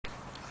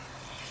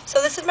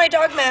So this is my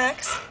dog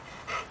Max,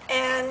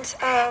 and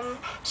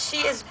she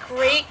is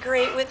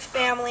great with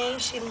family.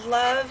 She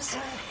loves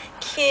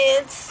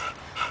kids.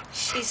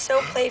 She's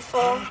so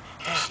playful.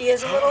 She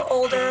is a little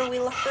older. We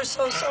love her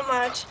so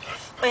much.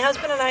 My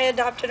husband and I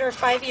adopted her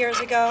 5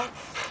 years ago,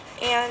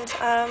 and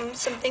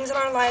some things in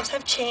our lives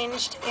have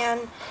changed,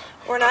 and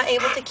we're not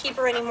able to keep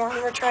her anymore,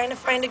 and we're trying to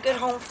find a good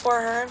home for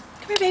her.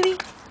 Come here, baby.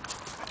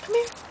 Come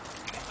here.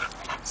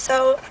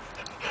 So,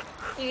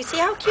 you see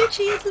how cute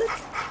she is? Look.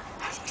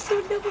 She's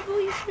so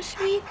adorable. You're so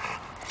sweet.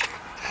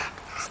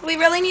 So we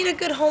really need a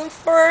good home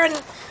for her,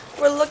 and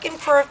we're looking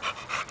for,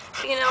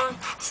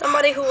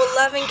 somebody who will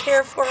love and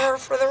care for her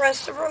for the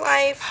rest of her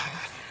life.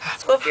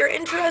 So if you're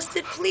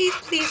interested, please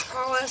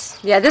call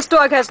us. Yeah, this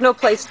dog has no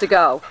place to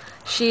go.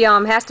 She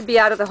has to be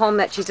out of the home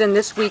that she's in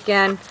this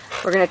weekend.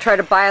 We're going to try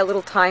to buy a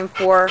little time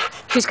for her.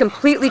 She's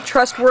completely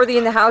trustworthy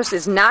in the house,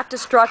 is not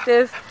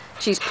destructive.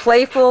 She's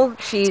playful.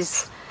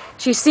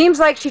 She seems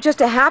like she's just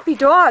a happy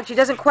dog. She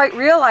doesn't quite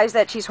realize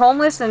that she's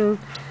homeless and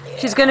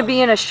she's going to be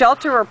in a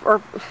shelter,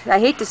 or I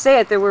hate to say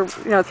it, there were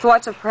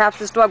thoughts of perhaps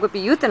this dog would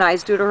be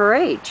euthanized due to her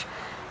age.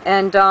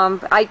 And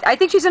I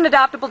think she's an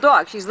adoptable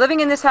dog. She's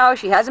living in this house.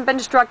 She hasn't been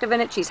destructive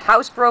in it. She's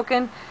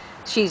housebroken.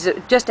 She's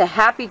just a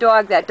happy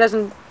dog that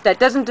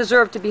doesn't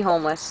deserve to be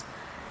homeless.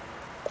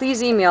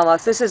 Please email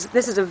us. This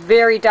is a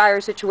very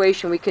dire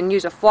situation. We can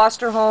use a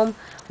foster home.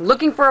 We're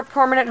looking for a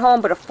permanent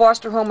home, but a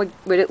foster home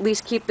would at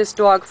least keep this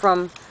dog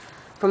from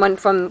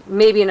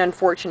maybe an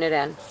unfortunate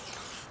end.